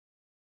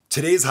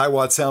Today's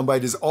Hiwatt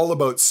soundbite is all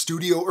about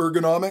studio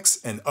ergonomics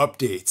and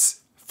updates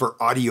for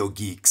audio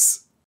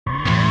geeks.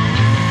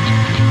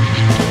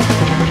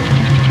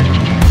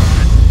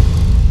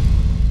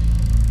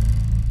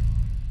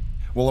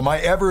 Well, am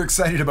I ever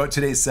excited about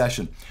today's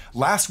session?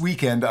 Last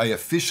weekend, I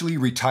officially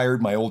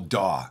retired my old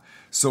DAW.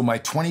 So my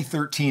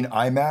 2013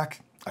 iMac,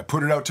 I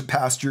put it out to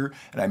pasture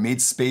and I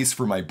made space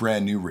for my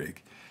brand new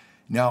rig.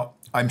 Now,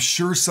 I'm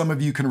sure some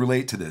of you can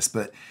relate to this,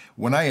 but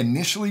when I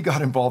initially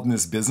got involved in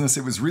this business,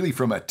 it was really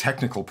from a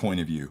technical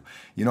point of view.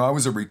 You know, I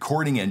was a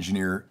recording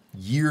engineer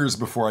years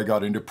before I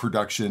got into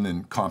production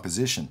and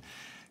composition.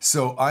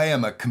 So I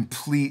am a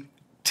complete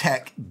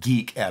tech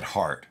geek at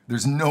heart.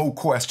 There's no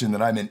question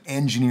that I'm an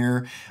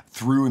engineer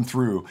through and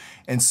through.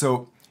 And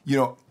so, you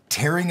know,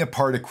 tearing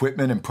apart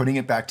equipment and putting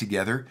it back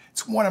together,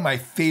 it's one of my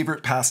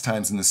favorite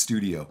pastimes in the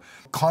studio.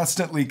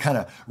 Constantly kind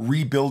of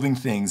rebuilding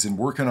things and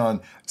working on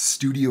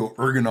studio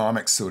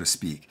ergonomics, so to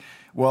speak.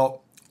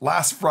 Well,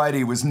 last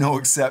Friday was no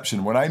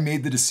exception. When I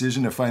made the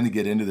decision to finally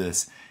get into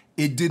this,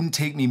 it didn't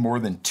take me more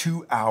than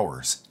 2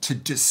 hours to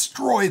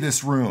destroy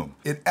this room.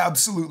 It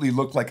absolutely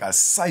looked like a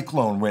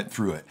cyclone went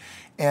through it.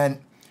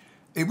 And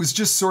it was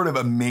just sort of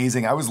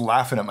amazing. I was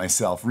laughing at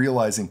myself,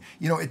 realizing,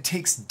 you know, it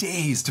takes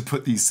days to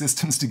put these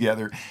systems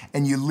together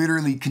and you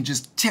literally can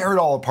just tear it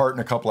all apart in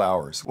a couple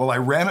hours. Well, I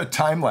ran a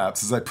time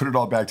lapse as I put it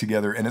all back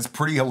together and it's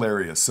pretty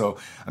hilarious. So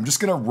I'm just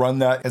gonna run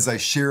that as I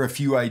share a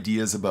few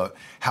ideas about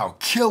how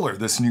killer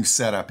this new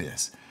setup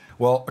is.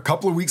 Well, a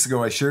couple of weeks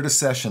ago, I shared a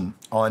session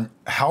on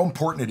how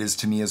important it is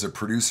to me as a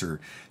producer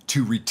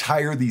to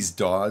retire these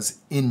DAWs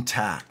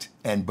intact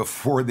and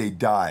before they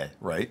die,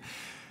 right?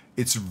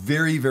 It's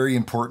very, very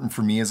important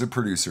for me as a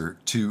producer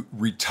to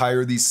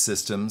retire these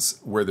systems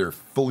where they're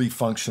fully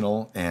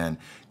functional and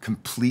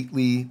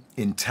completely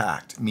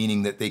intact,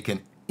 meaning that they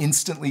can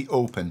instantly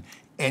open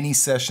any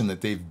session that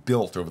they've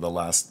built over the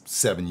last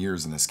 7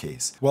 years in this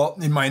case. Well,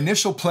 in my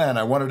initial plan,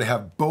 I wanted to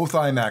have both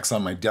iMacs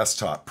on my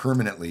desktop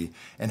permanently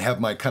and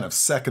have my kind of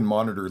second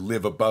monitor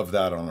live above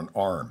that on an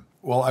arm.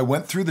 Well, I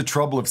went through the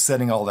trouble of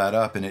setting all that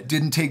up and it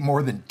didn't take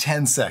more than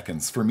 10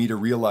 seconds for me to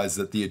realize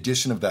that the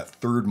addition of that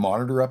third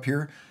monitor up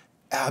here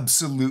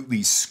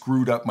absolutely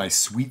screwed up my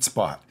sweet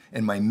spot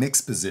and my mix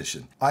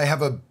position. I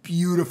have a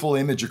beautiful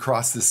image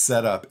across this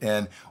setup,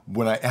 and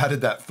when I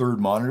added that third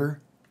monitor,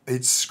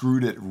 it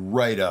screwed it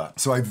right up.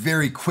 So I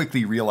very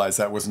quickly realized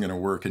that wasn't gonna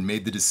work and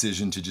made the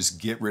decision to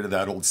just get rid of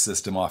that old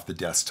system off the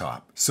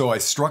desktop. So I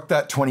struck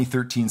that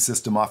 2013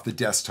 system off the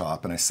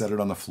desktop and I set it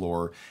on the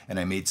floor and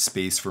I made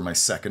space for my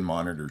second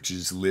monitor to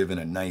just live in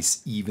a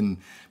nice even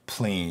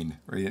plane,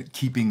 right?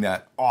 Keeping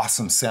that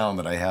awesome sound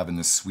that I have in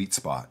this sweet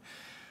spot.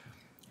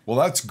 Well,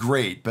 that's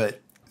great,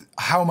 but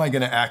how am I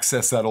going to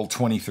access that old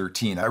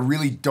 2013? I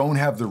really don't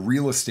have the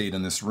real estate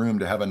in this room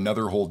to have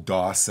another whole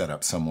DAW set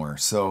up somewhere.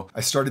 So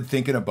I started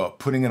thinking about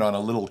putting it on a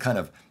little kind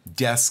of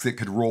desk that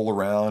could roll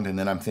around, and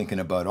then I'm thinking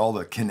about all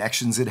the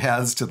connections it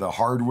has to the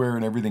hardware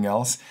and everything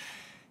else.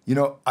 You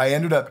know, I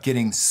ended up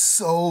getting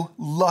so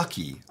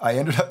lucky. I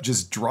ended up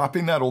just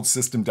dropping that old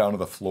system down to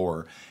the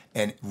floor,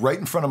 and right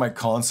in front of my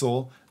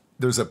console,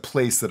 there's a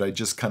place that I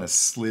just kind of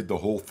slid the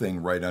whole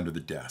thing right under the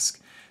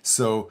desk.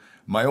 So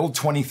my old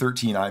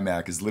 2013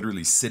 iMac is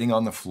literally sitting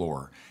on the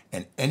floor,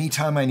 and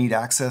anytime I need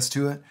access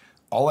to it,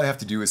 all I have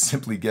to do is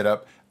simply get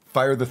up,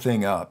 fire the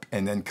thing up,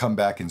 and then come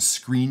back and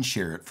screen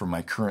share it from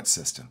my current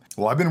system.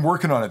 Well, I've been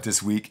working on it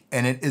this week,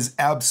 and it is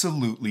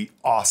absolutely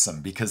awesome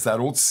because that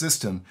old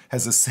system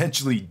has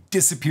essentially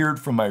disappeared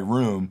from my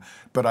room,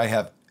 but I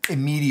have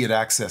immediate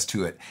access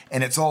to it,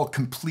 and it's all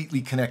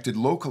completely connected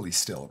locally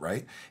still,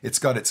 right? It's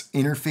got its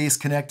interface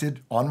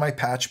connected on my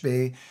patch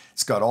bay.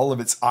 It's got all of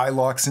its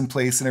iLocks in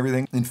place and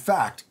everything. In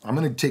fact, I'm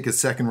gonna take a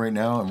second right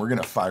now and we're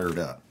gonna fire it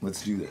up.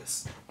 Let's do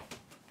this.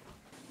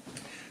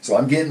 So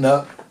I'm getting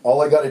up.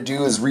 All I gotta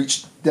do is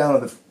reach down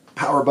to the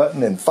power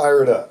button and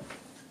fire it up.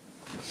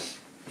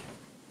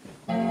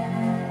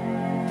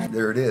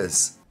 There it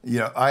is. You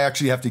know, I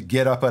actually have to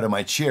get up out of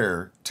my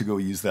chair to go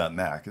use that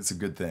Mac. It's a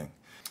good thing.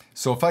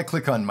 So if I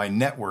click on my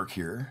network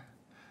here,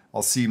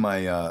 I'll see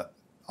my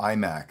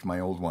iMac, my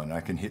old one.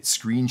 I can hit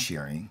screen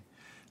sharing.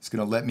 It's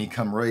gonna let me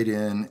come right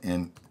in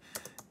and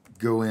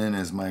go in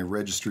as my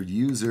registered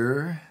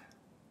user.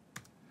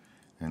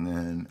 And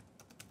then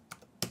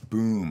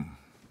boom.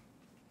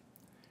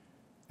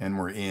 And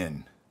we're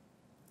in.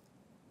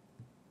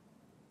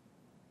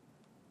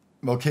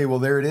 Okay, well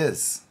there it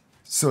is.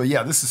 So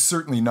yeah, this is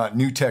certainly not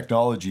new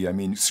technology. I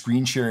mean,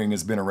 screen sharing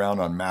has been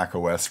around on Mac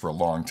OS for a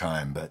long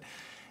time, but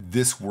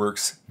this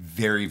works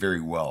very, very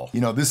well.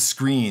 You know, this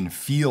screen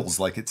feels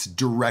like it's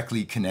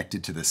directly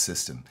connected to the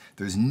system.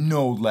 There's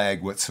no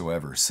lag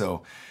whatsoever.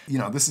 So, you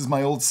know, this is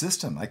my old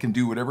system. I can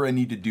do whatever I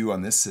need to do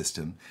on this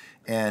system,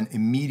 and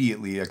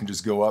immediately I can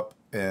just go up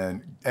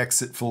and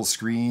exit full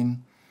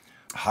screen,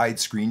 hide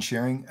screen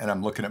sharing, and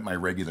I'm looking at my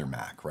regular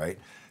Mac, right?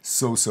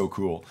 So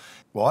cool.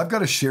 Well, I've got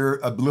to share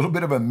a little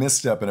bit of a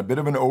misstep and a bit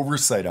of an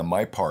oversight on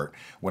my part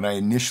when I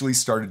initially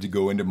started to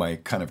go into my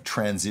kind of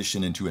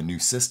transition into a new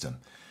system.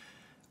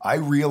 I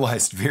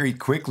realized very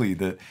quickly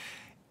that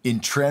in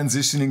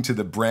transitioning to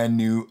the brand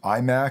new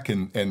iMac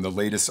and the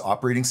latest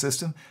operating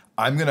system,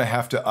 I'm gonna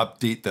have to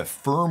update the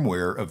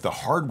firmware of the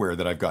hardware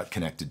that I've got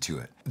connected to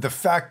it. The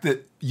fact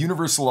that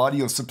Universal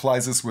Audio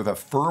supplies us with a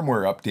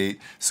firmware update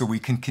so we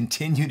can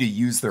continue to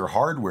use their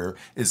hardware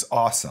is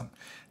awesome.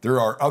 There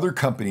are other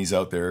companies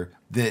out there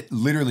that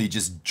literally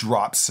just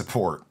drop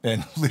support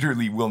and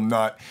literally will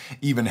not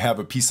even have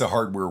a piece of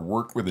hardware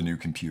work with a new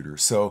computer.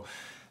 So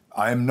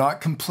I'm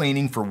not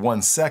complaining for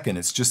 1 second.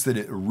 It's just that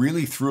it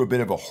really threw a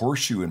bit of a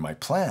horseshoe in my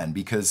plan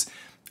because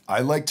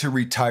I like to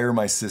retire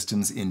my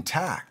systems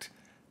intact.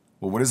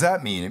 Well, what does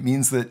that mean? It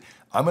means that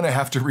I'm gonna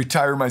have to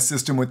retire my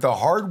system with the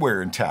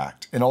hardware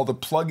intact and all the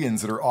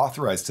plugins that are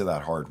authorized to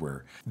that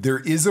hardware. There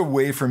is a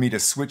way for me to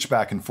switch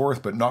back and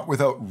forth, but not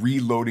without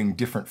reloading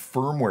different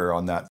firmware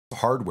on that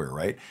hardware,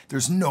 right?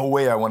 There's no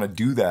way I wanna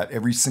do that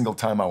every single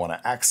time I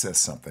wanna access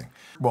something.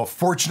 Well,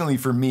 fortunately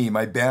for me,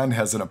 my band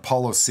has an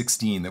Apollo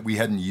 16 that we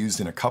hadn't used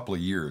in a couple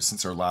of years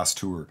since our last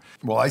tour.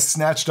 Well, I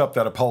snatched up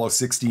that Apollo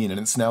 16 and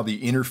it's now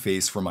the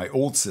interface for my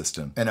old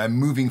system. And I'm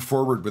moving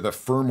forward with a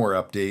firmware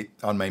update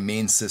on my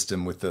main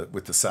system with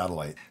the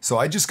satellite. So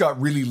I just got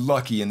really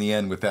lucky in the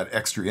end with that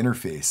extra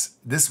interface.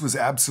 This was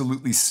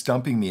absolutely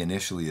stumping me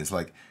initially. It's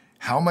like,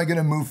 how am I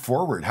gonna move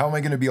forward? How am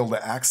I gonna be able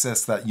to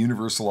access that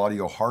Universal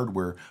Audio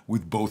hardware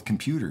with both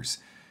computers?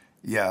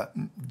 Yeah,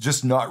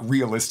 just not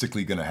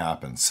realistically gonna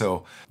happen.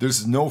 So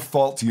there's no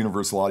fault to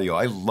Universal Audio.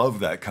 I love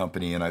that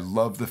company and I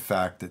love the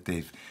fact that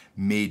they've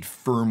made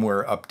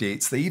firmware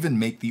updates. They even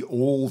make the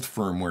old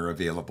firmware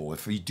available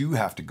if you do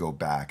have to go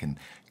back and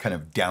kind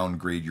of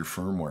downgrade your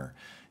firmware.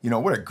 You know,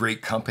 what a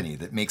great company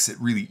that makes it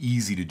really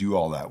easy to do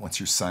all that once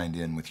you're signed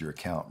in with your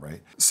account,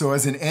 right? So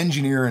as an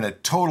engineer and a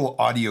total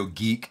audio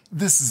geek,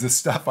 this is the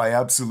stuff I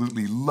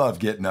absolutely love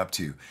getting up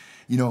to.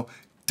 You know,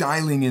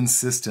 dialing in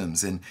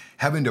systems and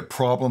having to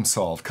problem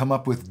solve, come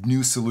up with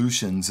new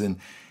solutions and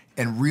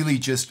really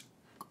just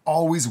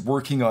always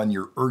working on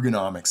your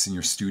ergonomics in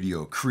your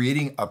studio,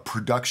 creating a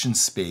production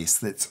space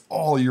that's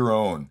all your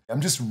own.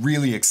 I'm just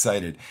really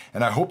excited.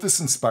 And I hope this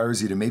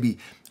inspires you to maybe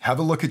have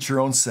a look at your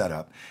own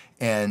setup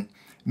and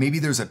maybe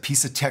there's a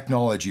piece of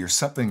technology or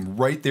something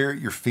right there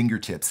at your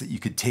fingertips that you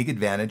could take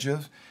advantage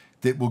of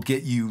that will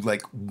get you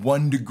like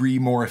 1 degree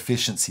more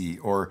efficiency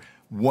or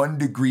 1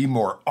 degree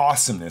more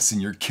awesomeness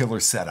in your killer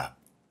setup.